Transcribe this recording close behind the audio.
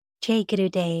Jai Guru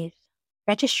Dev.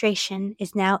 Registration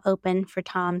is now open for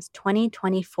Tom's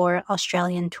 2024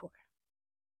 Australian tour.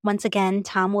 Once again,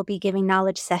 Tom will be giving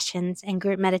knowledge sessions and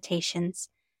group meditations,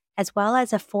 as well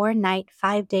as a 4-night,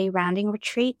 5-day rounding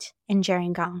retreat in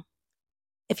Gerringong.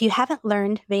 If you haven't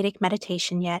learned Vedic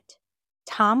meditation yet,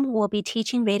 Tom will be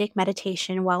teaching Vedic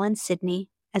meditation while in Sydney,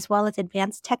 as well as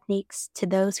advanced techniques to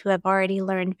those who have already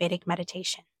learned Vedic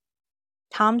meditation.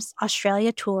 Tom's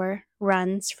Australia tour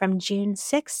runs from June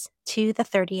 6th to the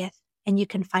 30th, and you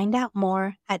can find out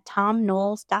more at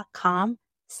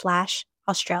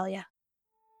tomknowles.com/Australia.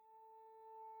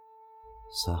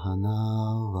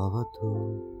 Sahana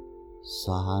vavatu,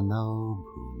 sahanau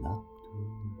bhunaktu,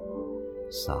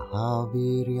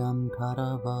 sahaviryam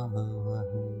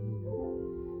karavavahai,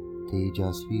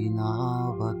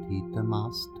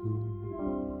 tejasvinavadhitamastu,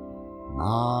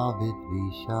 ma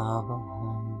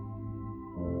vidvishavahai.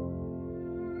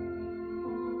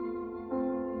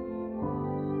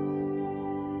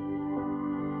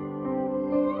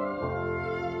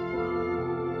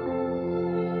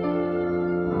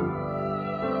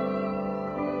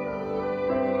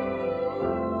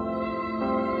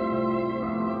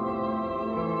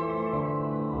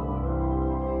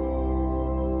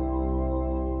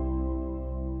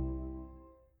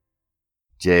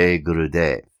 Jai Guru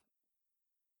Dev.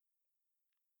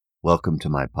 Welcome to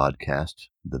my podcast,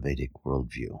 The Vedic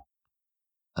Worldview.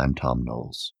 I'm Tom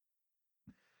Knowles.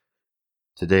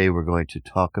 Today we're going to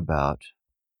talk about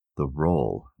the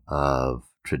role of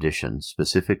tradition,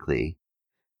 specifically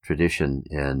tradition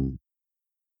in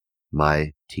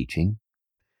my teaching,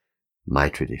 my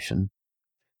tradition,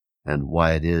 and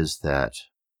why it is that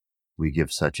we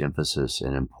give such emphasis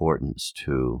and importance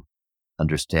to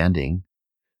understanding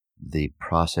the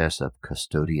process of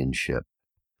custodianship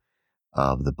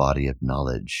of the body of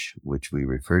knowledge, which we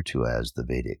refer to as the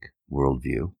Vedic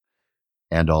worldview,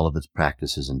 and all of its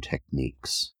practices and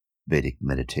techniques, Vedic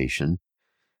meditation,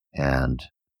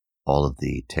 and all of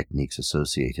the techniques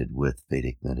associated with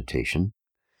Vedic meditation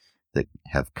that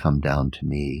have come down to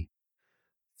me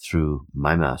through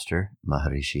my master,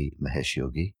 Maharishi Mahesh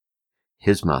Yogi,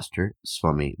 his master,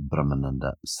 Swami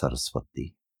Brahmananda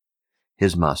Saraswati,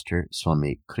 his master,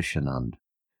 Swami Krishnanand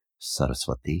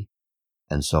Saraswati,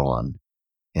 and so on,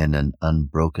 in an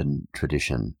unbroken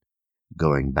tradition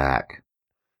going back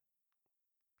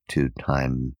to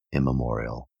time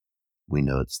immemorial. We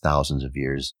know it's thousands of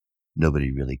years.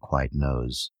 Nobody really quite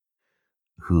knows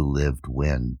who lived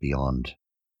when beyond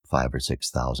 5,000 or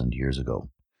 6,000 years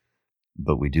ago.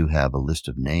 But we do have a list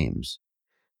of names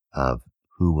of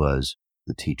who was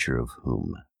the teacher of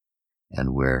whom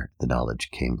and where the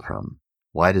knowledge came from.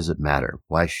 Why does it matter?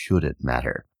 Why should it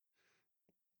matter?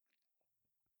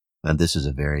 And this is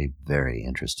a very, very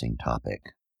interesting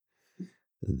topic.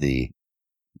 The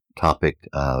topic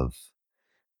of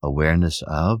awareness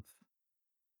of,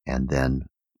 and then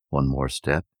one more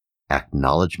step,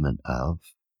 acknowledgement of,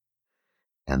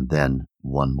 and then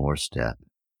one more step,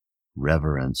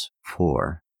 reverence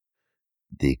for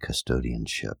the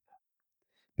custodianship.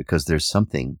 Because there's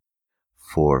something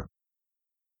for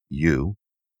you,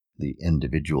 the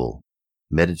individual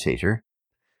meditator,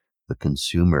 the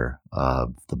consumer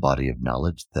of the body of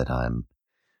knowledge that I'm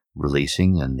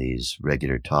releasing in these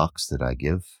regular talks that I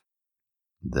give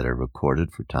that are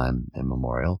recorded for time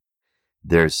immemorial.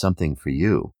 There's something for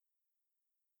you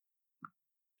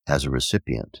as a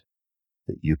recipient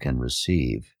that you can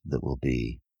receive that will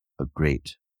be a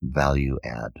great value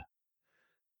add,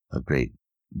 a great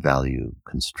value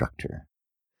constructor.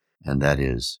 And that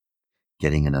is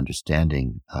getting an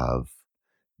understanding of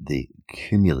the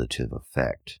cumulative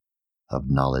effect of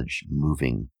knowledge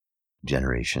moving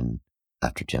generation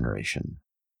after generation.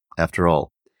 After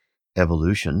all,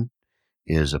 evolution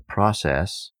is a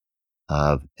process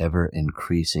of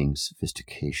ever-increasing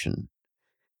sophistication,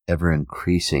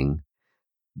 ever-increasing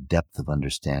depth of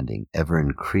understanding,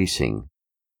 ever-increasing,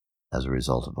 as a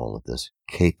result of all of this,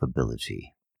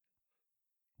 capability.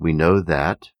 We know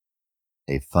that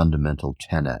a fundamental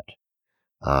tenet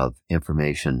of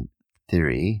information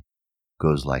theory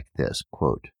goes like this,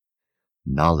 quote,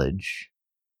 knowledge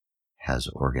has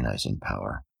organizing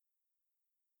power,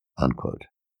 unquote.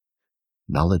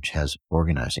 Knowledge has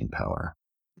organizing power.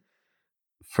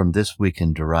 From this, we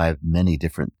can derive many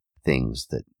different things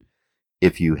that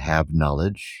if you have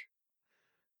knowledge,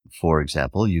 for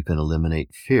example, you can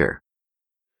eliminate fear.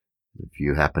 If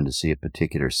you happen to see a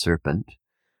particular serpent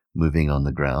moving on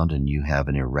the ground and you have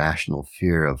an irrational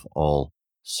fear of all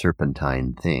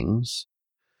serpentine things,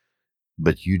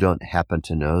 but you don't happen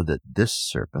to know that this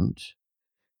serpent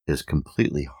is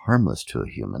completely harmless to a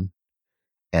human,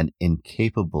 and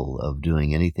incapable of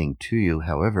doing anything to you.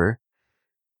 However,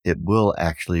 it will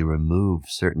actually remove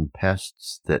certain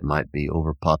pests that might be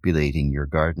overpopulating your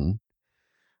garden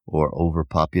or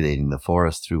overpopulating the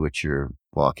forest through which you're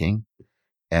walking,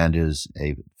 and is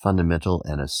a fundamental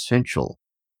and essential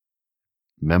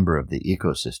member of the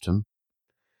ecosystem.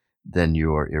 Then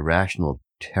your irrational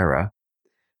terror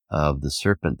of the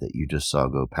serpent that you just saw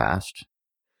go past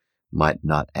might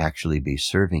not actually be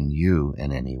serving you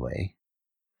in any way,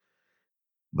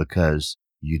 because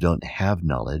you don't have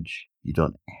knowledge, you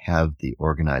don't have the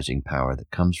organizing power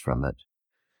that comes from it.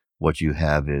 What you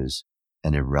have is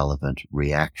an irrelevant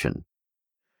reaction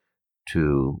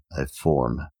to a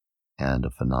form and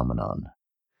a phenomenon.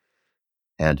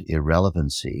 And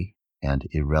irrelevancy and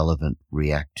irrelevant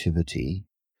reactivity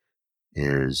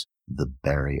is the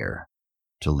barrier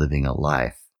to living a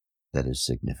life that is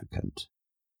significant,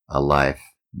 a life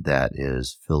that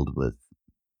is filled with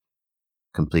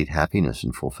complete happiness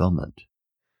and fulfillment.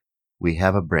 We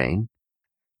have a brain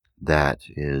that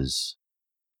is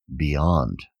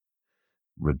beyond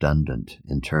redundant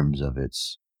in terms of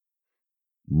its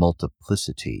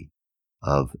multiplicity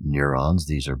of neurons.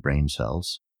 These are brain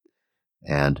cells,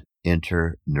 and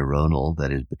interneuronal,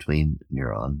 that is between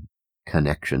neuron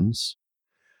connections.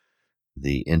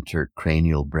 The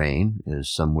intracranial brain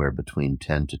is somewhere between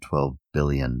 10 to 12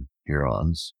 billion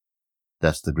neurons.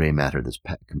 That's the gray matter that's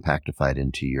compactified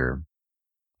into your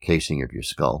casing of your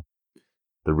skull.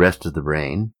 The rest of the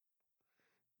brain,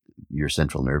 your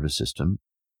central nervous system,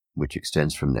 which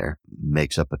extends from there,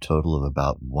 makes up a total of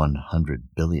about 100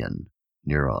 billion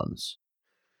neurons.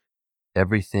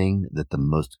 Everything that the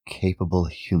most capable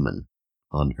human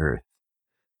on earth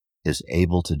is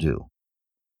able to do,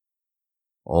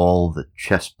 all the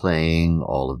chess playing,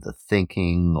 all of the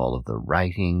thinking, all of the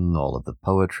writing, all of the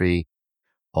poetry,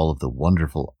 all of the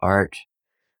wonderful art,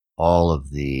 all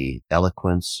of the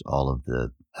eloquence, all of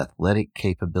the athletic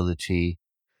capability,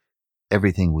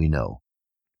 everything we know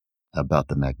about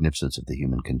the magnificence of the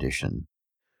human condition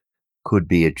could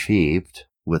be achieved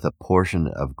with a portion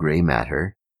of gray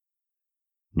matter,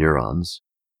 neurons,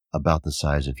 about the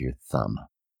size of your thumb.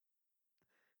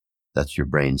 That's your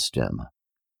brain stem.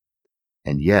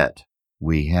 And yet,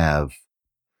 we have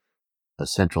a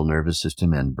central nervous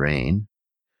system and brain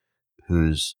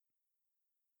whose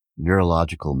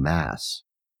neurological mass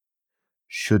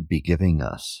should be giving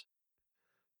us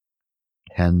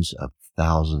tens of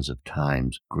thousands of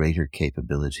times greater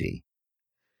capability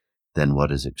than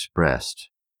what is expressed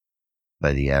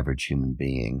by the average human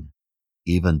being,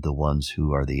 even the ones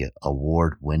who are the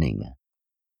award-winning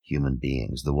human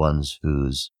beings, the ones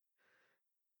whose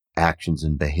actions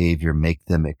and behavior make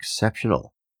them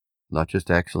exceptional, not just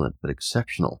excellent, but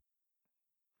exceptional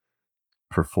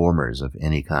performers of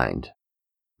any kind,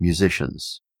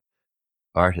 musicians,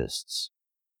 artists,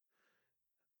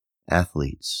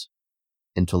 athletes,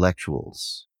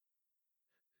 intellectuals,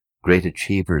 great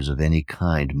achievers of any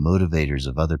kind, motivators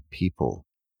of other people,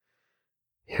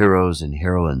 heroes and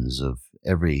heroines of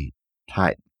every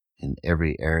type in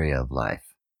every area of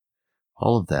life.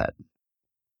 All of that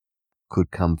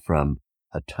could come from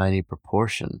a tiny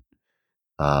proportion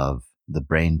of the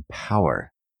brain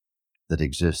power that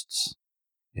exists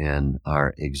in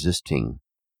our existing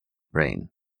brain.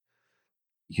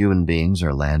 Human beings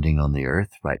are landing on the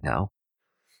earth right now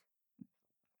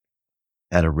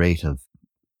at a rate of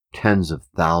tens of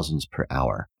thousands per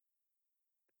hour.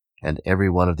 And every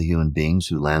one of the human beings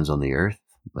who lands on the earth,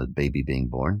 a baby being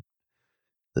born,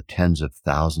 the tens of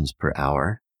thousands per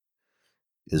hour,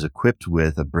 is equipped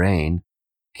with a brain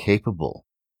capable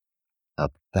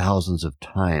of thousands of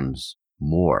times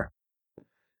more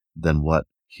than what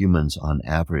humans on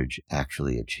average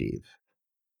actually achieve.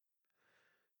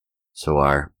 So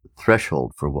our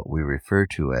threshold for what we refer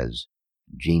to as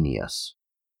genius,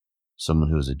 someone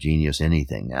who is a genius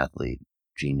anything, athlete,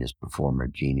 genius performer,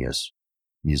 genius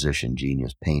musician,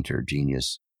 genius painter,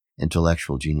 genius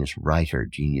intellectual, genius writer,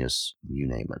 genius, you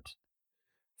name it,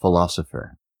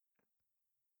 philosopher,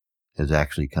 is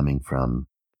actually coming from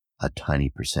a tiny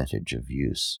percentage of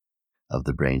use of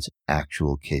the brain's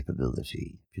actual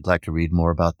capability. If you'd like to read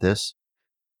more about this,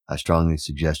 I strongly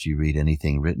suggest you read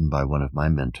anything written by one of my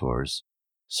mentors,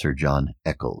 Sir John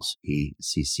Eccles,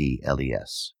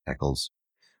 Eccles. Eccles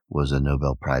was a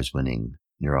Nobel Prize-winning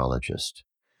neurologist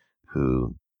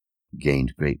who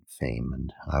gained great fame,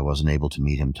 and I wasn't able to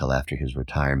meet him till after his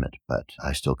retirement, but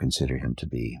I still consider him to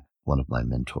be one of my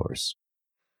mentors.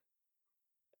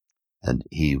 And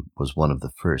he was one of the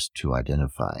first to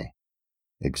identify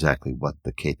exactly what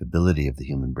the capability of the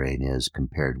human brain is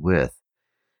compared with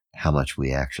how much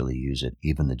we actually use it.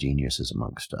 Even the geniuses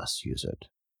amongst us use it.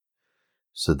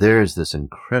 So there is this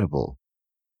incredible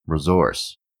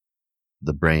resource,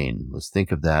 the brain. Let's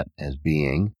think of that as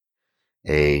being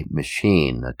a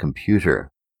machine, a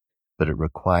computer, but it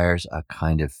requires a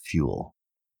kind of fuel.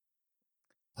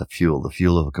 The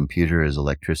fuel of a computer is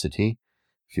electricity.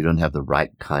 If you don't have the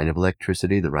right kind of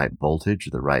electricity, the right voltage,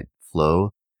 the right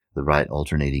flow, the right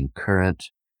alternating current,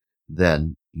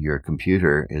 then your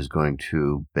computer is going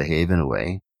to behave in a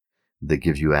way that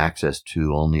gives you access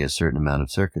to only a certain amount of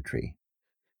circuitry.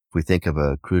 If we think of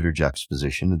a cruder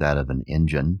juxtaposition, that of an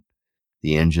engine,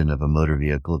 the engine of a motor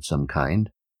vehicle of some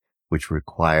kind, which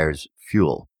requires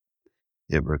fuel.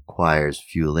 It requires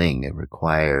fueling. It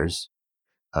requires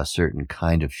a certain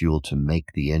kind of fuel to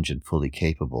make the engine fully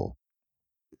capable.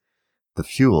 The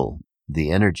fuel,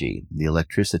 the energy, the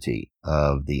electricity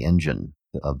of the engine,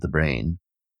 of the brain,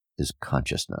 is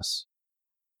consciousness.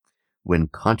 When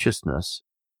consciousness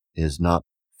is not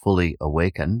fully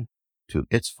awakened to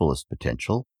its fullest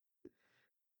potential,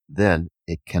 then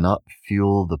it cannot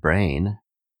fuel the brain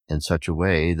in such a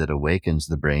way that awakens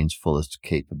the brain's fullest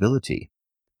capability,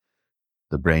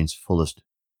 the brain's fullest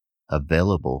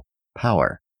available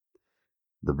power.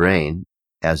 The brain,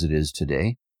 as it is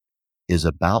today, is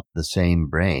about the same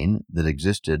brain that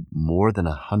existed more than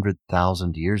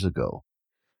 100,000 years ago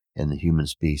in the human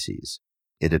species.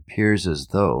 It appears as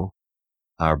though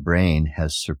our brain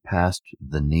has surpassed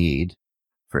the need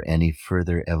for any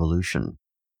further evolution.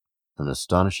 An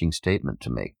astonishing statement to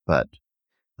make, but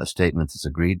a statement that's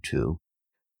agreed to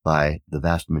by the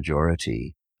vast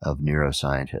majority of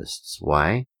neuroscientists.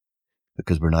 Why?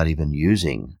 Because we're not even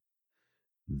using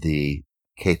the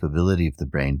capability of the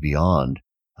brain beyond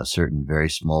a certain very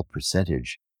small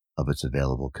percentage of its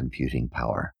available computing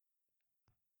power.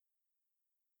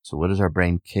 So what is our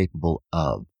brain capable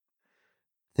of?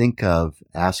 Think of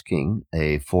asking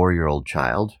a 4-year-old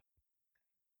child,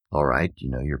 all right,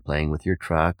 you're playing with your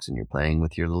trucks and you're playing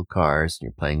with your little cars and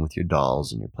you're playing with your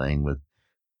dolls and you're playing with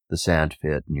the sand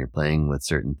pit and you're playing with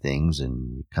certain things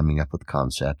and coming up with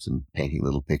concepts and painting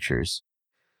little pictures.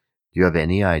 Do you have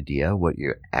any idea what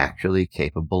you're actually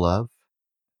capable of?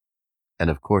 And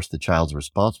of course, the child's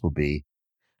response will be,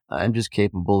 I'm just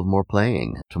capable of more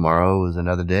playing. Tomorrow is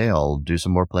another day. I'll do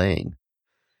some more playing.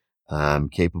 I'm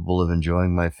capable of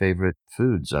enjoying my favorite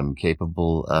foods. I'm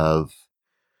capable of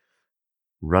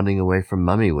running away from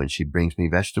mommy when she brings me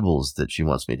vegetables that she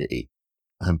wants me to eat.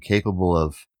 I'm capable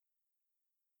of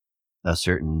a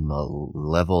certain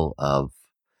level of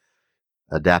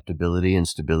adaptability and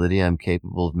stability. I'm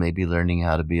capable of maybe learning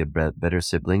how to be a better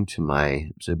sibling to my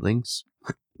siblings.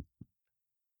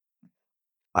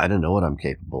 I don't know what I'm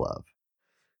capable of.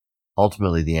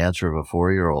 Ultimately, the answer of a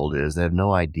 4-year-old is they have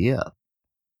no idea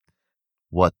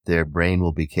what their brain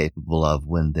will be capable of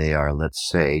when they are, let's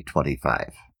say,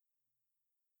 25.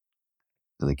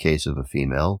 In the case of a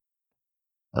female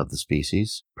of the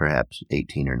species, perhaps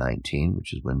 18 or 19,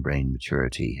 which is when brain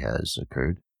maturity has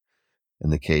occurred. In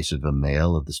the case of a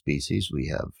male of the species, we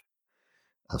have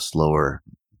a slower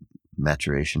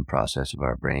maturation process of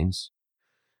our brains.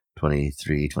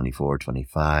 23, 24,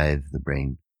 25, the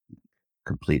brain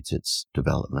completes its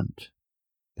development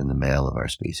in the male of our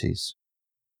species.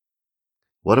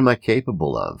 What am I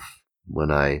capable of when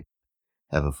I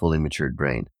have a fully matured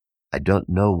brain? I don't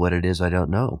know what it is I don't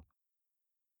know.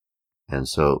 And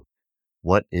so,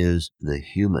 what is the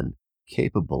human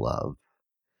capable of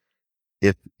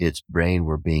if its brain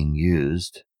were being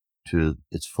used to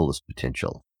its fullest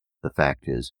potential? The fact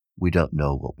is, we don't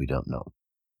know what we don't know.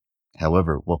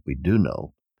 However, what we do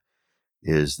know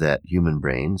is that human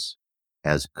brains,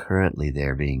 as currently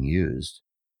they're being used,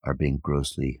 are being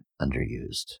grossly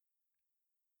underused.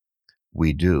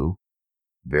 We do,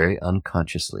 very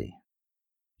unconsciously,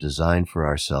 design for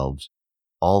ourselves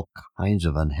all kinds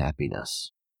of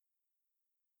unhappiness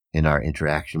in our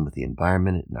interaction with the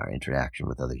environment, in our interaction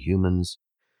with other humans,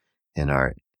 in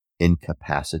our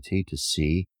incapacity to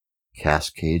see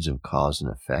cascades of cause and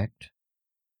effect.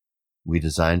 We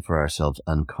design for ourselves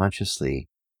unconsciously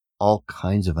all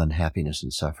kinds of unhappiness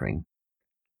and suffering,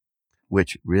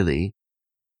 which really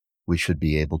we should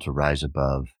be able to rise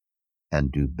above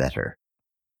and do better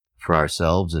for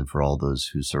ourselves and for all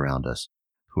those who surround us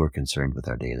who are concerned with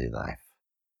our daily life.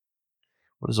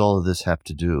 What does all of this have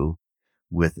to do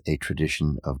with a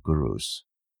tradition of gurus?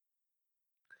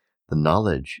 The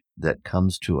knowledge that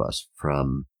comes to us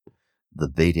from the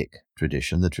Vedic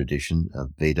tradition, the tradition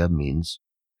of Veda means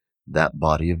that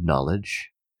body of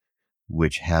knowledge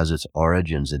which has its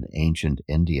origins in ancient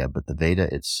India, but the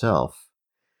Veda itself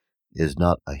is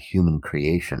not a human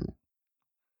creation.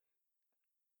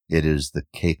 It is the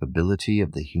capability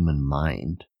of the human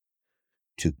mind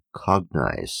to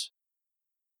cognize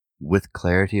with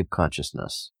clarity of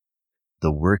consciousness,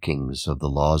 the workings of the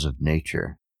laws of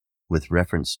nature with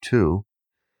reference to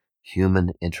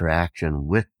human interaction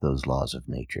with those laws of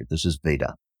nature. This is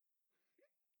Veda.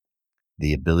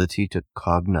 The ability to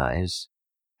cognize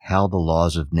how the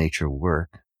laws of nature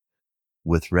work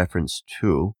with reference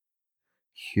to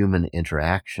human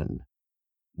interaction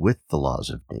with the laws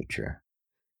of nature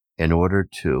in order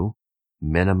to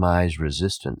minimize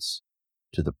resistance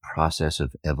to the process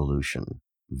of evolution.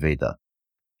 Veda.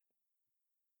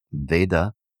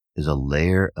 Veda is a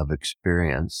layer of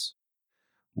experience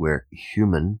where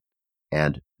human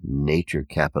and nature,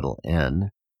 capital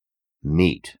N,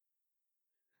 meet,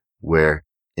 where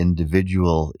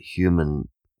individual human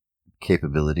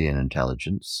capability and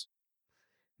intelligence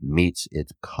meets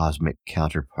its cosmic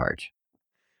counterpart.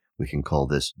 We can call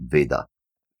this Veda,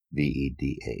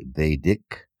 V-E-D-A.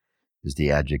 Vedic is the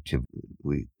adjective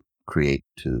we create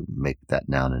to make that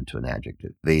noun into an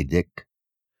adjective. Vedic,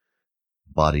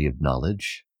 body of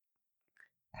knowledge.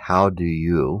 How do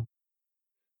you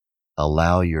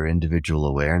allow your individual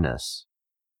awareness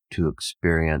to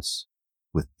experience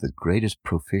with the greatest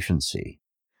proficiency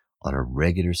on a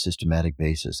regular systematic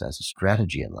basis as a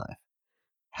strategy in life?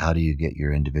 How do you get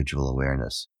your individual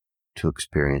awareness to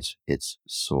experience its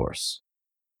source?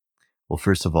 Well,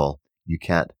 first of all, you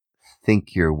can't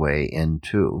think your way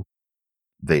into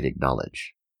Vedic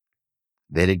knowledge.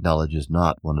 Vedic knowledge is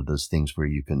not one of those things where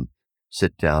you can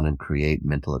sit down and create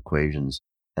mental equations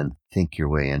and think your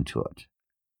way into it.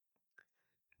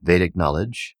 Vedic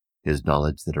knowledge is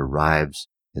knowledge that arrives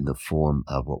in the form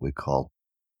of what we call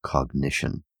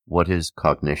cognition. What is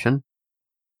cognition?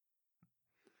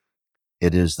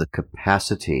 It is the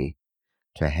capacity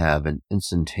to have an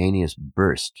instantaneous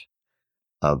burst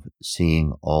of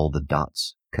seeing all the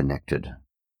dots connected.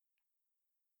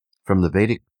 From the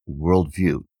Vedic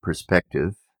worldview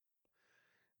perspective,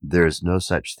 there is no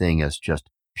such thing as just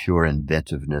pure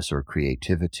inventiveness or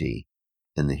creativity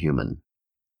in the human.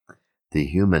 The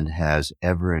human has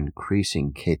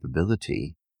ever-increasing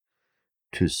capability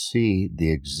to see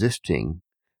the existing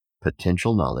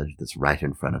potential knowledge that's right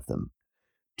in front of them,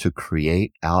 to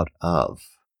create out of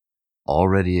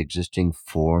already existing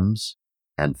forms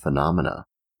and phenomena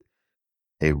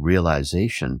a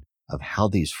realization of how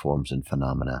these forms and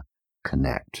phenomena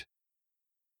connect.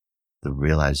 The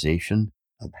realization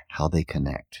of how they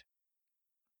connect.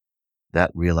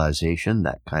 That realization,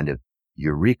 that kind of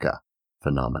eureka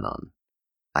phenomenon,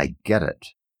 I get it,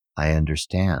 I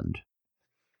understand,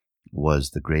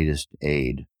 was the greatest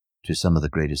aid to some of the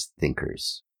greatest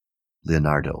thinkers,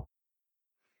 Leonardo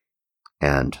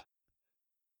and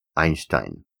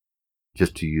Einstein,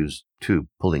 just to use two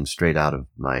pulling straight out of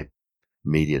my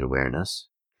immediate awareness,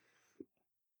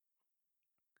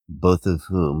 both of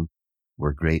whom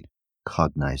were great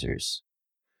cognizers,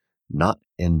 not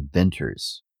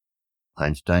inventors.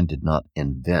 Einstein did not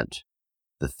invent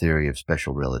the theory of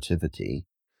special relativity.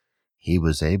 He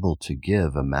was able to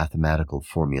give a mathematical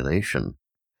formulation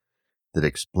that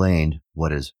explained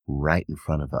what is right in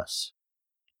front of us.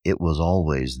 It was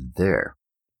always there.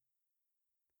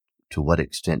 To what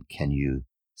extent can you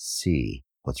see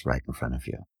what's right in front of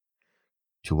you?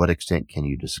 To what extent can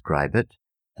you describe it,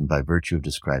 and by virtue of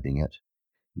describing it,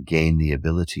 gain the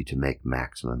ability to make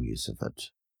maximum use of it?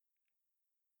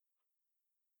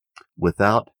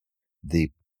 Without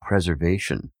the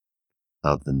preservation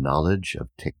of the knowledge of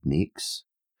techniques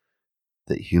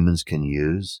that humans can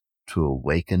use to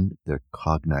awaken their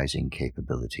cognizing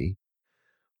capability,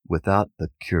 without the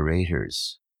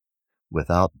curators,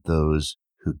 without those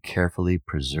who carefully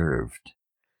preserved,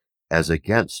 as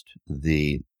against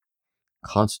the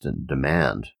constant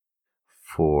demand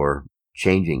for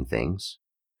changing things,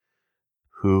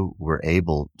 who were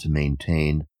able to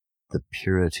maintain the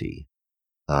purity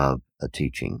of a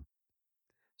teaching.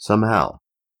 Somehow,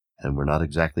 and we're not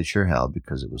exactly sure how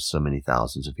because it was so many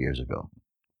thousands of years ago,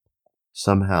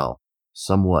 somehow,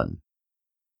 someone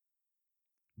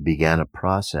began a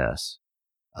process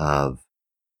of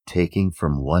taking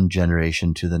from one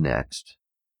generation to the next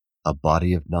a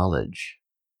body of knowledge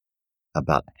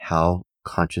about how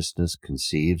consciousness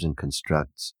conceives and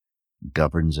constructs,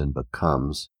 governs and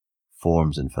becomes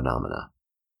forms and phenomena.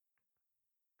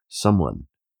 Someone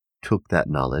took that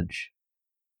knowledge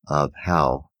of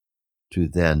how to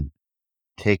then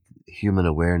take human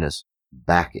awareness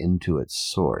back into its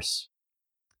source,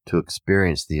 to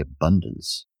experience the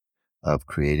abundance of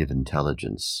creative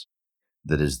intelligence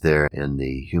that is there in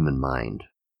the human mind,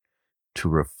 to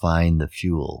refine the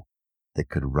fuel that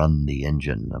could run the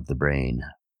engine of the brain,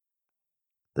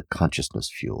 the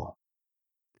consciousness fuel,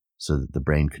 so that the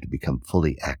brain could become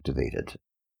fully activated.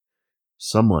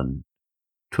 Someone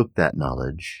took that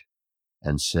knowledge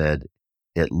and said,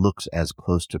 it looks as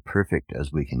close to perfect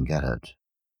as we can get it.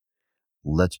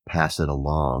 Let's pass it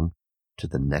along to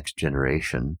the next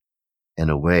generation in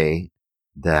a way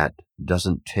that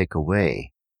doesn't take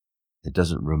away, it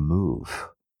doesn't remove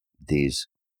these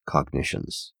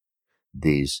cognitions,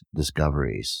 these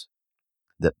discoveries,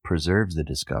 that preserves the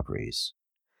discoveries.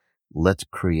 Let's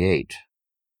create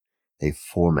a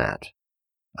format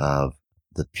of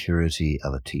the purity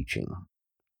of a teaching.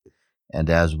 And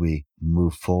as we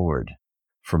move forward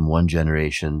from one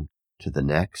generation to the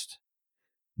next,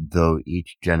 though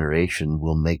each generation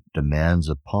will make demands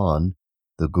upon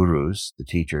the gurus, the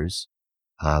teachers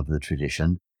of the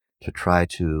tradition, to try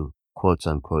to, quotes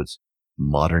unquote,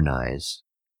 modernize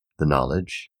the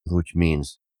knowledge, which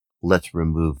means let's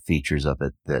remove features of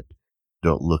it that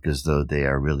don't look as though they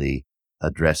are really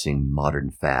addressing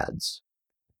modern fads,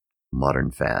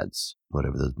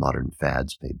 whatever those modern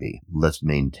fads may be. Let's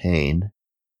maintain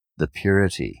the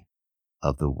purity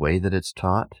of the way that it's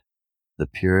taught, the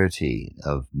purity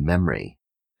of memory,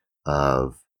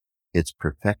 of its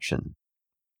perfection,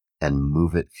 and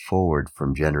move it forward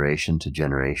from generation to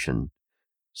generation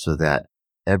so that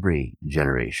every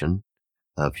generation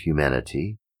of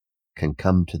humanity can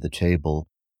come to the table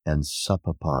and sup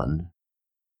upon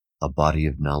a body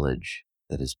of knowledge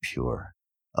that is pure,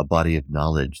 a body of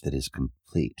knowledge that is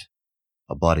complete,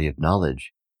 a body of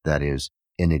knowledge that is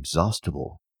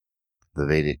inexhaustible. The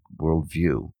Vedic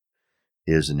worldview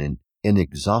is an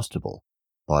inexhaustible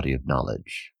body of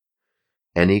knowledge.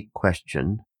 Any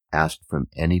question asked from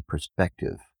any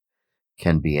perspective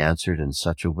can be answered in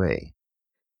such a way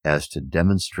as to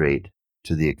demonstrate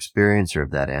to the experiencer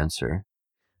of that answer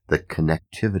the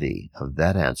connectivity of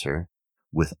that answer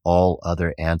with all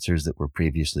other answers that were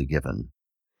previously given.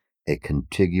 A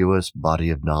contiguous body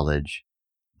of knowledge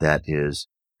that is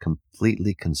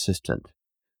completely consistent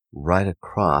right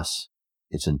across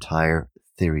its entire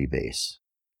theory base.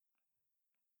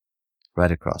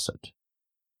 Right across it.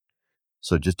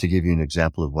 So just to give you an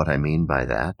example of what I mean by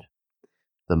that,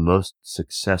 the most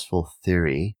successful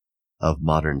theory of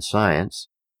modern science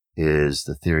is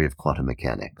the theory of quantum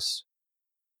mechanics.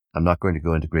 I'm not going to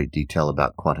go into great detail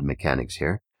about quantum mechanics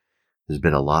here. There's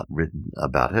been a lot written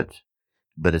about it,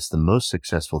 but it's the most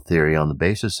successful theory on the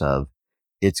basis of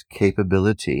its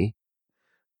capability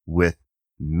with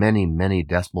many, many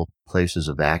decimal places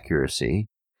of accuracy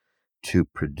to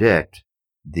predict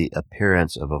the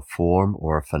appearance of a form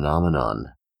or a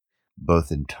phenomenon,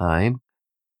 both in time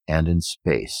and in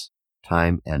space,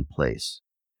 time and place.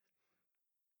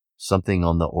 Something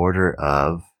on the order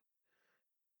of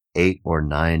 8 or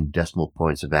 9 decimal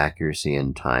points of accuracy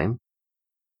in time,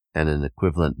 and an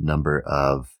equivalent number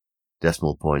of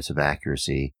decimal points of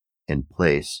accuracy in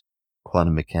place.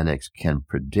 Quantum mechanics can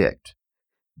predict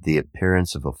the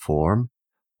appearance of a form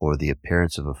or the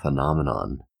appearance of a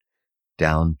phenomenon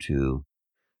down to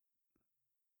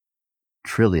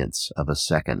trillionths of a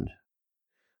second,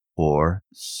 or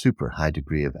super high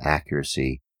degree of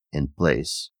accuracy in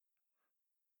place,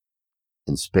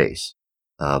 in space,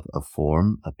 of a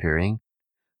form appearing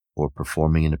or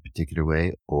performing in a particular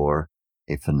way, or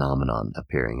a phenomenon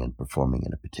appearing and performing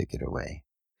in a particular way.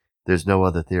 There's no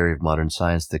other theory of modern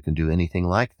science that can do anything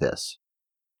like this.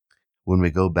 When we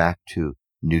go back to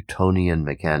Newtonian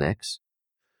mechanics,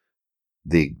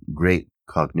 the great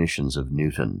cognitions of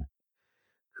Newton,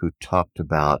 who talked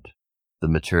about the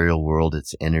material world,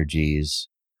 its energies,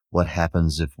 what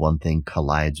happens if one thing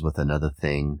collides with another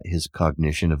thing, his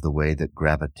cognition of the way that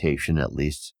gravitation, at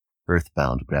least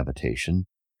earthbound gravitation,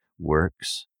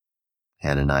 works,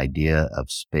 and an idea of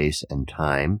space and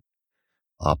time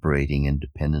operating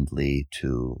independently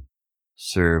to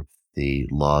serve the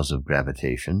laws of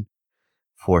gravitation.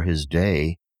 For his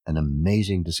day, an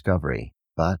amazing discovery,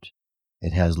 but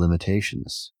it has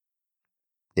limitations.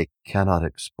 It cannot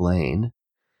explain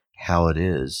how it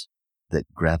is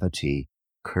that gravity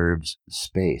curves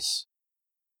space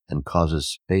and causes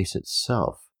space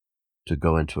itself to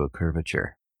go into a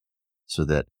curvature, so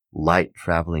that light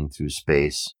traveling through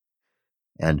space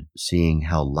and seeing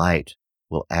how light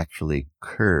will actually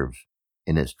curve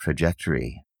in its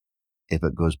trajectory if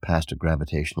it goes past a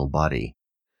gravitational body.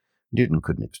 Newton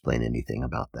couldn't explain anything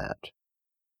about that.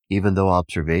 Even though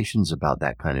observations about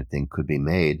that kind of thing could be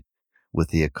made with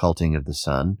the occulting of the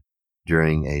sun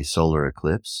during a solar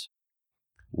eclipse,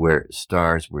 where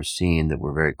stars were seen that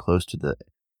were very close to the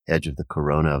edge of the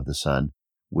corona of the sun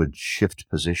would shift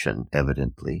position,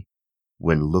 evidently,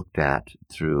 when looked at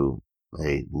through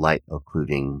a light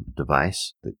occluding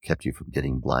device that kept you from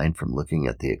getting blind from looking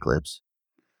at the eclipse.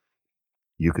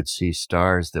 You could see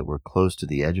stars that were close to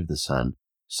the edge of the sun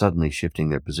suddenly shifting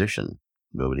their position.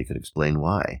 Nobody could explain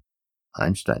why.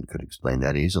 Einstein could explain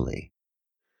that easily.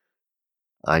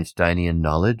 Einsteinian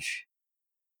knowledge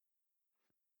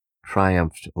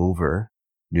triumphed over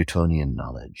Newtonian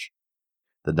knowledge.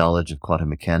 The knowledge of quantum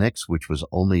mechanics, which was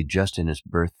only just in its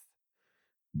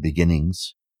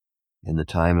beginnings in the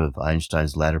time of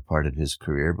Einstein's latter part of his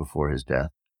career before his death.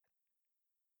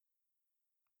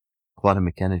 Quantum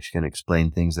mechanics can explain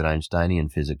things that Einsteinian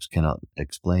physics cannot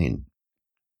explain.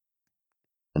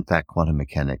 In fact, quantum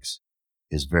mechanics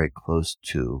is very close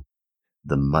to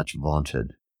the much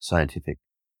vaunted scientific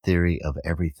theory of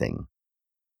everything,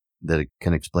 that it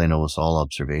can explain almost all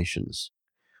observations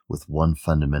with one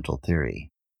fundamental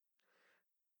theory.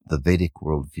 The Vedic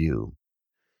worldview,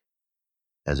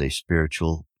 as a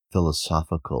spiritual,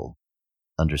 philosophical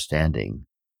understanding,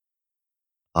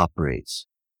 operates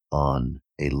on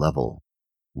a level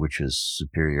which is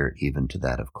superior even to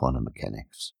that of quantum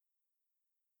mechanics.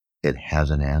 It has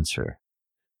an answer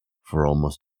for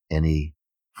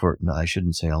for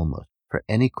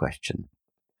any question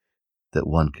that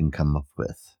one can come up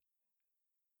with.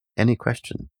 Any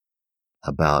question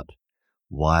about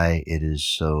why it is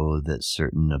so that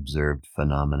certain observed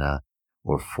phenomena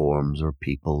or forms or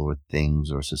people or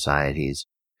things or societies,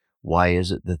 why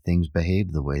is it that things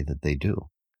behave the way that they do?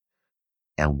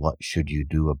 And what should you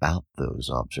do about those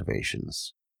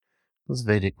observations? This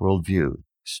Vedic worldview,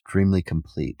 extremely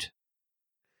complete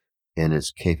in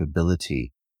its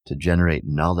capability to generate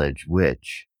knowledge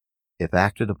which, if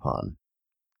acted upon,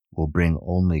 will bring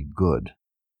only good,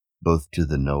 both to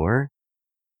the knower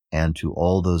and to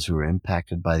all those who are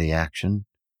impacted by the action,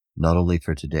 not only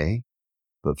for today,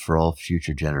 but for all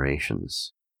future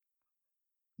generations.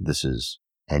 This is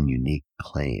an unique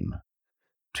claim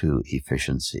to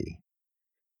efficiency,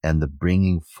 and the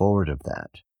bringing forward of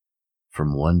that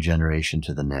from one generation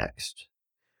to the next.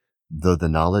 Though the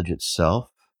knowledge itself,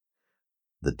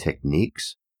 the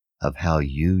techniques of how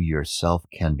you yourself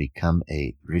can become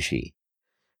a rishi,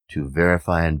 to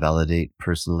verify and validate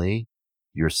personally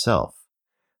yourself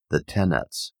the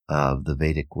tenets of the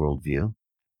Vedic worldview,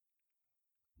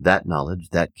 that knowledge,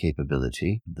 that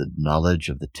capability, the knowledge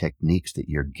of the techniques that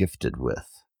you're gifted with.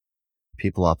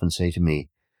 People often say to me,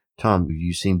 Tom,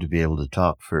 you seem to be able to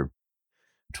talk for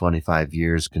 25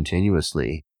 years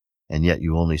continuously, and yet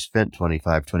you only spent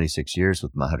 25, 26 years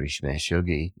with Maharishi Mahesh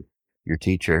Yogi, your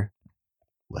teacher.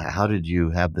 How did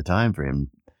you have the time for him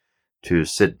to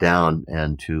sit down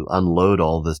and to unload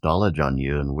all this knowledge on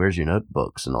you? And where's your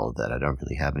notebooks and all of that? I don't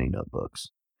really have any notebooks.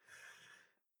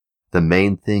 The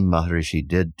main thing Maharishi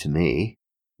did to me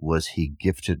was he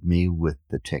gifted me with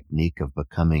the technique of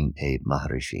becoming a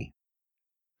Maharishi.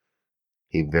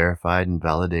 He verified and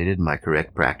validated my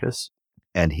correct practice,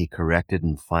 and he corrected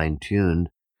and fine-tuned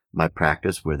my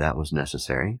practice where that was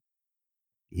necessary.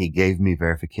 He gave me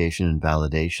verification and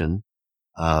validation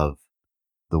of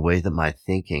the way that my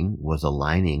thinking was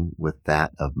aligning with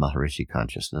that of Maharishi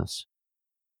consciousness.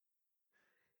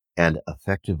 And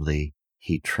effectively,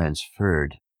 he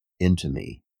transferred into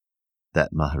me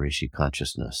that Maharishi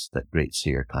consciousness, that great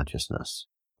seer consciousness.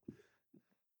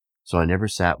 So I never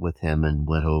sat with him and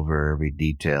went over every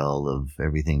detail of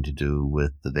everything to do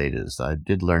with the Vedas. I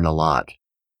did learn a lot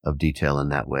of detail in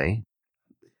that way.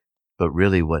 But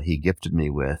really what he gifted me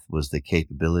with was the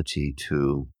capability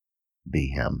to be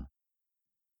him.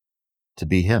 To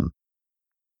be him.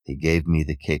 He gave me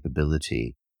the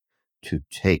capability to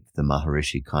take the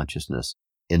Maharishi consciousness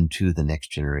into the next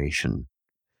generation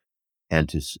and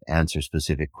to answer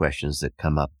specific questions that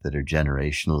come up that are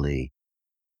generationally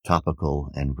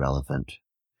topical and relevant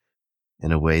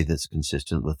in a way that's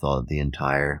consistent with all the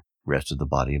entire rest of the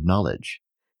body of knowledge.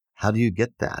 How do you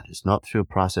get that? It's not through a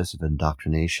process of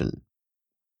indoctrination.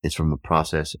 It's from a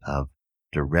process of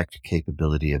direct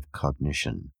capability of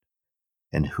cognition.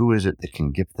 And who is it that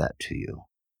can give that to you?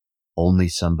 Only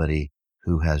somebody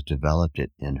who has developed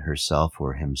it in herself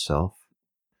or himself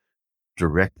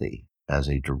directly as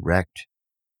a direct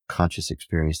conscious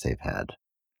experience they've had.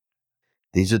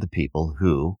 These are the people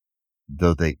who,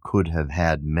 though they could have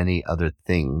had many other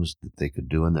things that they could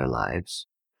do in their lives,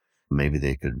 maybe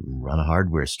they could run a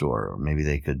hardware store, or maybe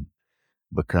they could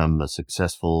become a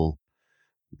successful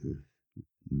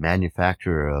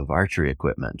manufacturer of archery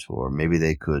equipment, or maybe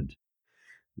they could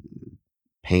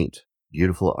paint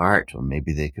beautiful art, or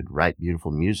maybe they could write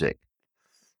beautiful music.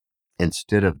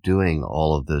 Instead of doing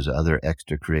all of those other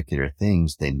extracurricular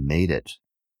things, they made it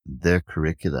their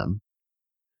curriculum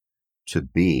to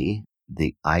be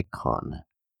the icon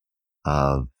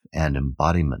of an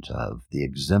embodiment of, the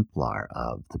exemplar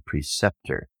of, the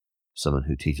preceptor, someone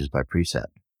who teaches by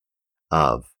precept,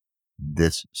 of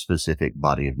this specific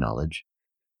body of knowledge.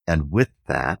 And with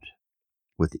that,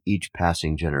 with each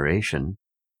passing generation,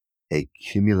 a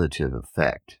cumulative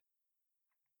effect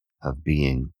of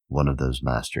being one of those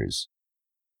masters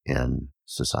in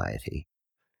society.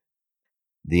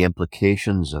 The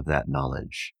implications of that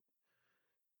knowledge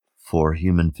for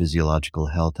human physiological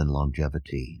health and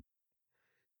longevity,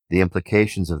 the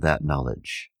implications of that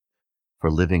knowledge for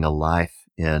living a life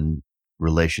in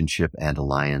relationship and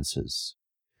alliances,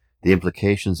 the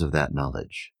implications of that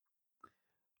knowledge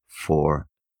for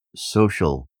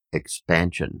social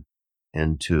expansion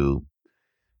into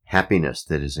happiness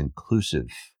that is inclusive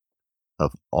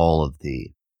of all of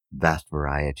the vast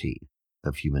variety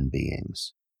of human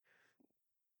beings,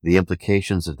 the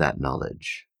implications of that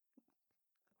knowledge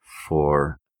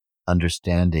for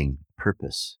understanding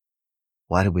purpose.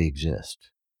 Why do we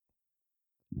exist?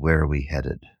 Where are we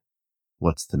headed?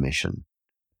 What's the mission?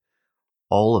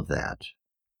 All of that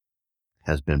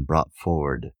has been brought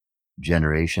forward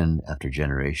generation after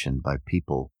generation by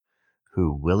people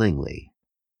who willingly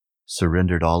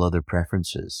surrendered all other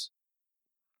preferences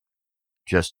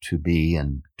just to be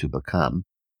and to become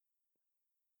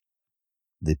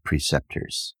the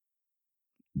preceptors,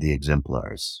 the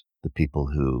exemplars, the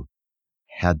people who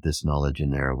had this knowledge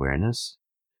in their awareness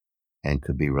and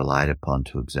could be relied upon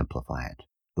to exemplify it.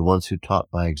 The ones who taught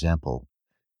by example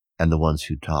and the ones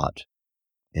who taught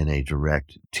in a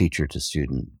direct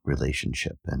teacher-to-student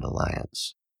relationship and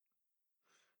alliance.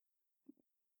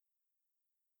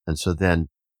 And so then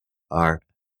our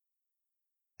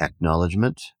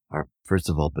acknowledgement, our first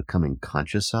of all becoming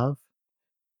conscious of,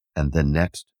 and then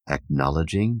next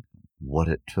acknowledging what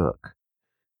it took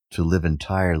to live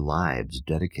entire lives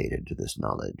dedicated to this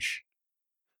knowledge,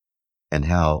 and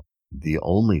how the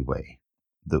only way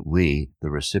that we, the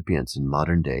recipients in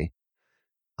modern day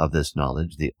of this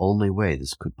knowledge, the only way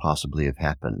this could possibly have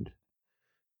happened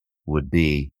would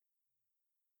be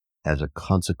as a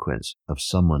consequence of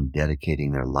someone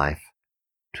dedicating their life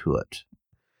to it.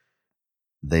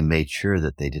 They made sure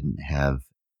that they didn't have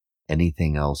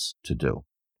anything else to do.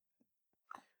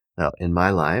 Now, in my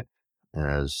life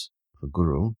as a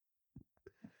guru,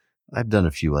 I've done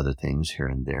a few other things here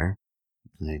and there.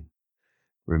 I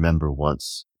remember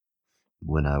once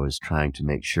when I was trying to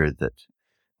make sure that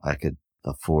I could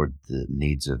afford the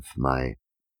needs of my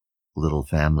little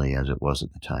family as it was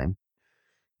at the time,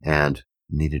 and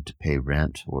needed to pay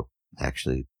rent, or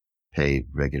actually pay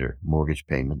regular mortgage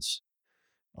payments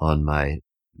on my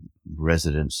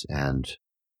residence and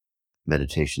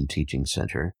meditation teaching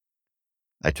center.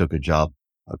 I took a job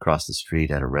across the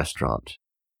street at a restaurant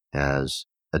as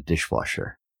a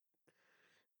dishwasher.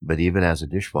 But even as a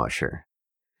dishwasher,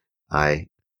 I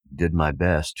did my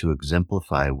best to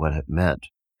exemplify what it meant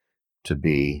to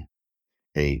be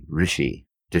a rishi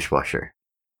dishwasher.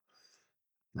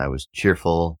 I was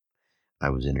cheerful, I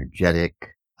was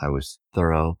energetic, I was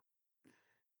thorough,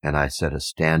 and I set a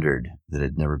standard that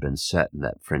had never been set in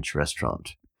that French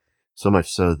restaurant. So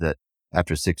much so that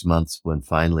after 6 months, when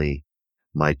finally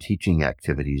my teaching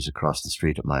activities across the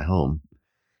street at my home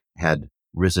had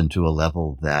risen to a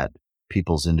level that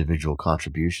people's individual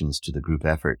contributions to the group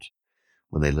effort,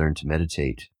 when they learned to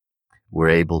meditate, were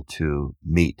able to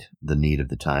meet the need of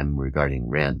the time regarding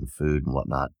rent and food and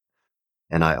whatnot.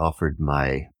 And I offered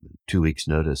my 2 weeks'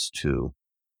 notice to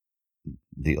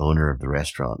the owner of the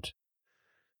restaurant.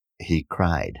 He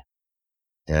cried,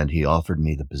 and he offered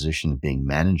me the position of being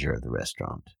manager of the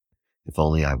restaurant, if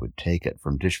only I would take it,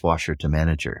 from dishwasher to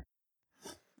manager.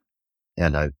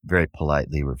 And I very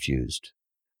politely refused,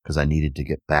 because I needed to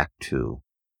get back to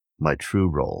my true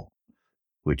role,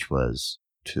 which was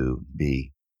to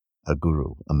be a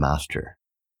guru, a master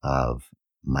of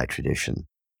my tradition.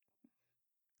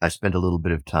 I spent a little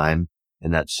bit of time in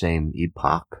that same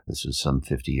epoch, this was some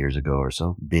 50 years ago or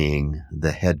so, being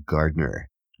the head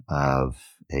gardener of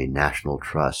a National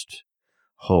Trust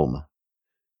home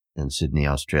in Sydney,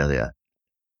 Australia,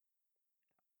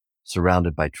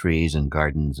 surrounded by trees and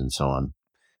gardens and so on,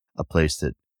 a place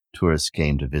that tourists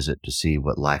came to visit to see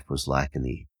what life was like in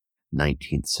the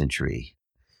 19th century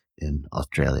in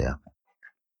Australia,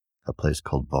 a place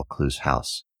called Vaucluse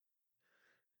House.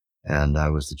 And I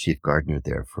was the chief gardener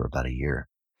there for about a year,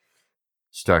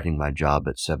 starting my job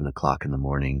at 7 o'clock in the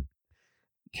morning,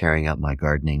 carrying out my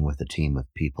gardening with a team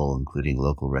of people, including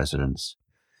local residents,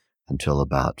 until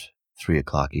about 3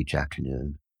 o'clock each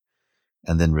afternoon,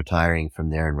 and then retiring from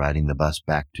there and riding the bus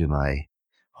back to my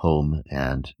home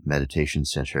and meditation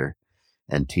center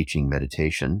and teaching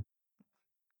meditation.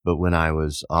 But when I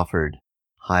was offered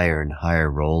higher and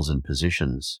higher roles and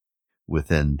positions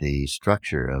within the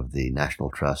structure of the National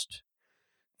Trust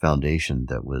Foundation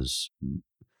that was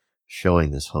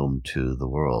showing this home to the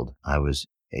world, I was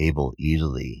able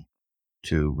easily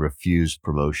to refuse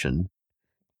promotion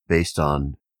based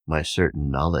on my certain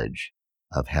knowledge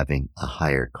of having a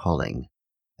higher calling,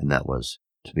 and that was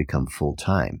to become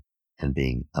full-time and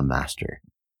being a master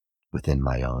within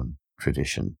my own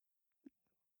tradition.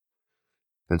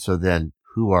 And so then,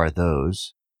 who are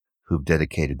those who've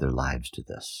dedicated their lives to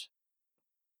this?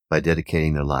 By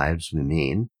dedicating their lives, we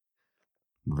mean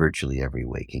virtually every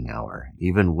waking hour.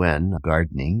 Even when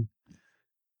gardening,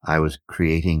 I was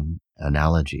creating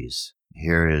analogies.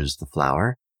 Here is the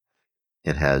flower.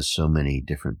 It has so many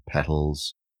different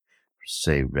petals,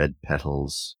 say red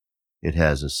petals. It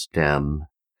has a stem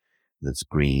that's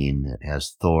green. It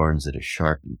has thorns that are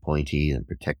sharp and pointy and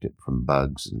protect it from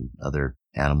bugs and other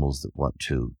animals that want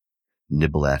to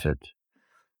nibble at it.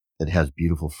 It has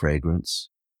beautiful fragrance.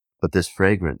 But this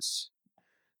fragrance,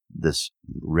 this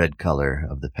red color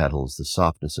of the petals, the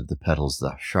softness of the petals,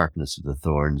 the sharpness of the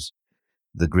thorns,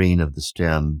 the green of the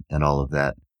stem, and all of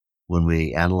that, when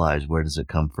we analyze where does it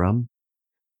come from,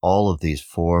 all of these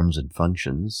forms and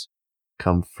functions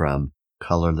come from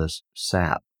colorless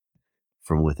sap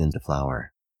from within the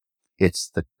flower. It's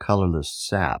the colorless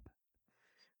sap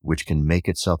which can make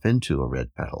itself into a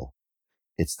red petal.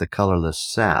 It's the colorless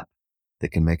sap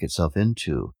that can make itself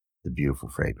into the beautiful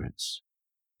fragrance.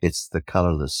 It's the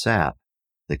colorless sap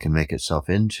that can make itself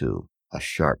into a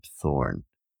sharp thorn,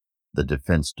 the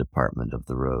defense department of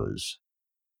the rose.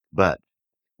 But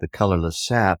the colorless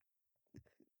sap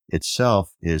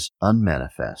itself is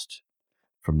unmanifest,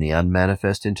 from the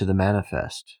unmanifest into the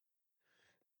manifest.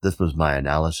 This was my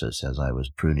analysis as I was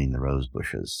pruning the rose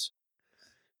bushes.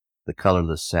 The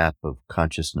colorless sap of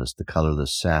consciousness, the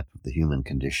colorless sap of the human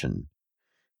condition,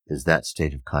 is that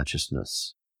state of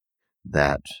consciousness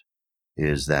that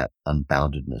is that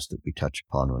unboundedness that we touch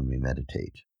upon when we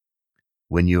meditate.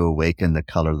 When you awaken the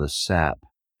colorless sap,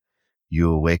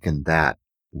 you awaken that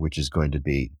which is going to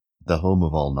be the home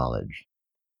of all knowledge,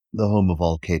 the home of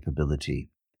all capability.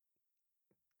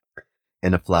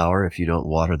 In a flower, if you don't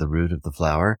water the root of the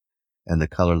flower and the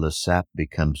colorless sap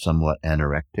becomes somewhat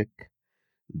anorectic,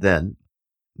 then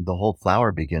the whole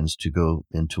flower begins to go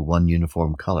into one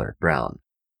uniform color, brown.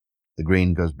 The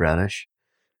green goes brownish,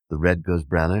 the red goes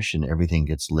brownish, and everything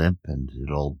gets limp and it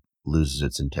all loses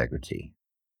its integrity.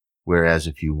 Whereas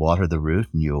if you water the root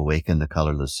and you awaken the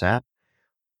colorless sap,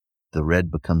 the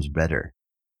red becomes redder,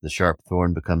 the sharp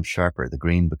thorn becomes sharper, the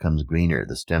green becomes greener,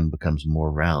 the stem becomes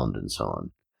more round, and so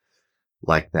on.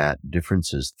 Like that,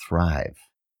 differences thrive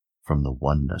from the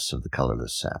oneness of the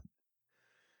colorless sap.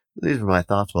 These were my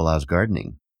thoughts while I was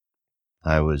gardening.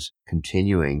 I was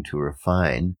continuing to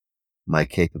refine my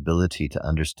capability to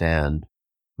understand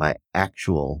my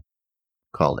actual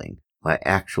calling, my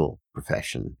actual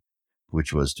profession,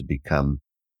 which was to become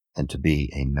and to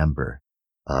be a member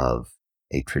of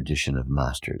a tradition of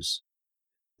masters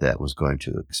that was going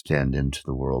to extend into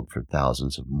the world for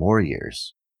thousands of more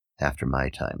years after my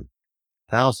time.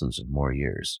 Thousands of more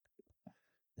years.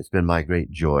 It's been my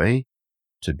great joy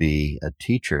to be a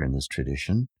teacher in this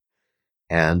tradition,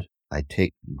 and I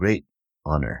take great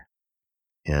honor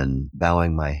in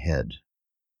bowing my head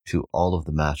to all of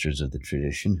the masters of the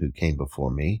tradition who came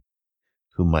before me,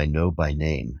 whom I know by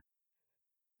name.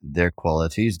 Their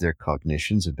qualities, their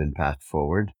cognitions have been passed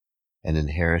forward and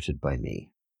inherited by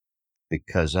me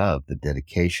because of the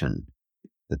dedication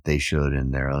that they showed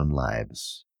in their own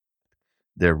lives.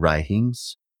 Their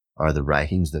writings are the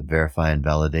writings that verify and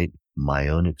validate my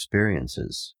own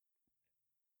experiences.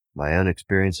 My own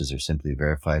experiences are simply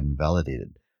verified and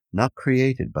validated, not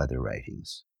created by their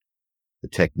writings. The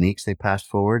techniques they passed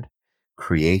forward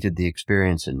created the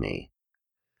experience in me.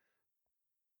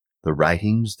 The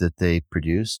writings that they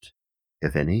produced,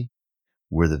 if any,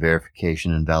 were the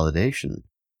verification and validation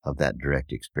of that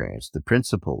direct experience, the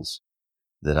principles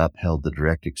that upheld the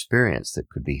direct experience that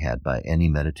could be had by any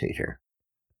meditator.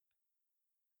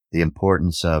 The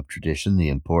importance of tradition, the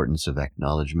importance of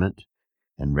acknowledgement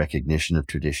and recognition of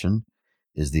tradition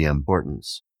is the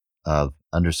importance of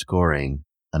underscoring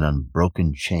an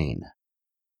unbroken chain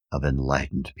of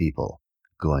enlightened people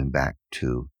going back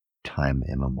to time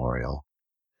immemorial.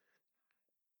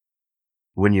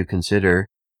 When you consider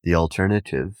the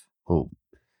alternative,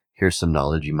 here's some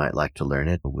knowledge you might like to learn.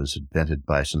 It was invented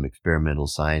by some experimental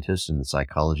scientists in the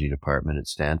psychology department at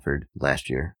Stanford last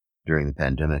year during the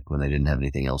pandemic when they didn't have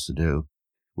anything else to do.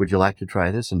 Would you like to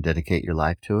try this and dedicate your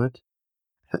life to it?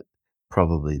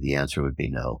 Probably the answer would be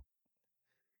no.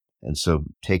 And so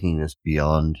taking this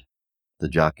beyond the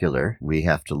jocular, we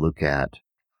have to look at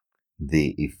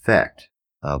the effect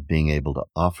of being able to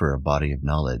offer a body of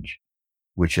knowledge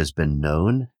which has been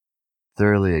known,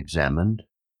 thoroughly examined,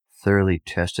 thoroughly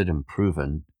tested and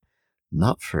proven,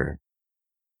 not for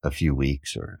a few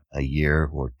weeks or a year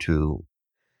or two,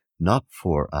 not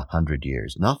for 100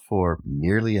 years, not for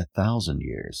merely 1,000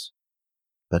 years,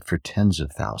 but for tens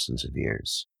of thousands of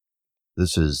years.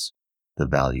 This is the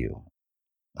value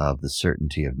of the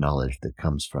certainty of knowledge that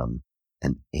comes from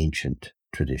an ancient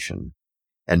tradition,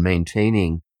 and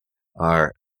maintaining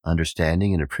our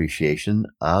understanding and appreciation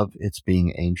of its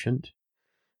being ancient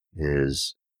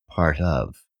is part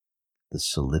of the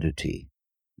solidity,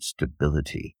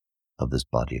 stability of this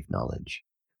body of knowledge,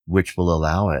 which will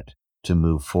allow it to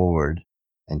move forward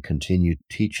and continue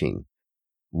teaching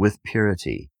with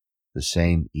purity the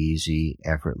same easy,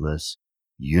 effortless,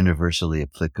 universally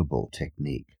applicable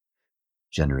technique,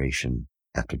 generation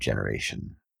after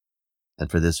generation. And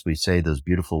for this, we say those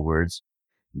beautiful words,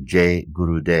 Jai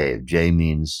Gurudev. Jai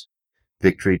means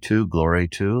victory to, glory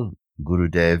to.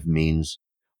 Gurudev means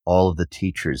all of the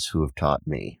teachers who have taught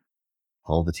me.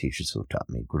 All the teachers who have taught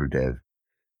me, Gurudev.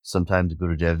 Sometimes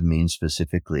Gurudev means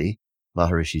specifically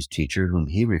Maharishi's teacher, whom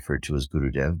he referred to as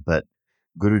Gurudev, but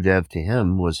Gurudev to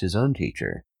him was his own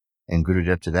teacher, and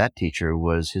Gurudev to that teacher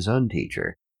was his own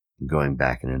teacher, going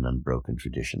back in an unbroken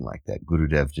tradition like that.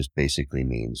 Gurudev just basically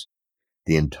means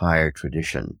the entire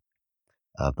tradition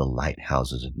of the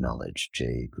lighthouses of knowledge,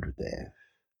 Jai Gurudev.